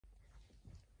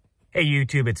Hey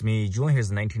YouTube, it's me, Julian. Here's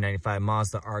the 1995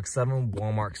 Mazda RX-7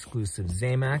 Walmart exclusive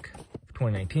Zamac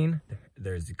 2019.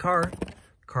 There's the car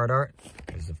art.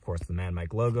 There's of course the Mad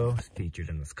Mike logo featured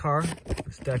in this car.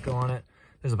 This deco on it.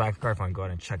 There's a back of the car if I want to go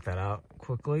ahead and check that out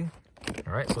quickly.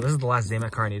 All right, so this is the last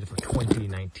Zamac car I needed for 2019.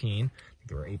 I think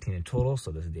there were 18 in total, so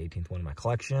this is the 18th one in my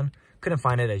collection. Couldn't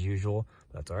find it as usual,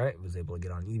 but that's all right. Was able to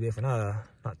get on eBay for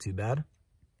not too bad.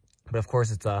 But of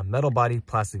course, it's a metal body,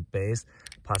 plastic base.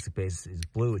 Plastic base is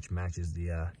blue, which matches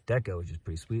the deco, which is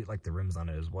pretty sweet. Like the rims on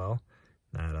it as well.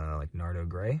 That like Nardo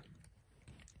gray.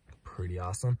 Pretty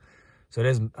awesome. So it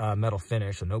is metal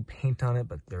finish, so no paint on it,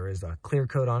 but there is a clear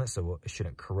coat on it, so it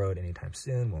shouldn't corrode anytime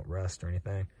soon, won't rust or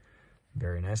anything.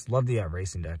 Very nice. Love the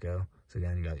racing deco. So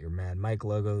again, you got your Mad Mike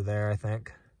logo there, I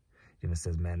think. It even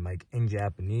says Mad Mike in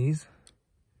Japanese.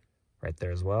 Right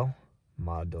there as well.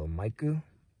 Mado Maiku.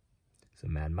 So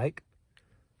Mad Mike,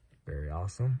 very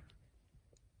awesome.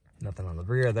 Nothing on the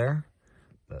rear there,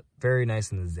 but very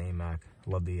nice in the Zamac.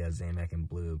 Love the Zamac in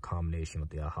blue combination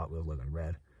with the Hot Wheels logo in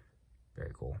red.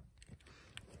 Very cool.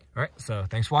 All right, so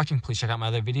thanks for watching. Please check out my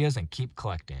other videos and keep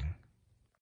collecting.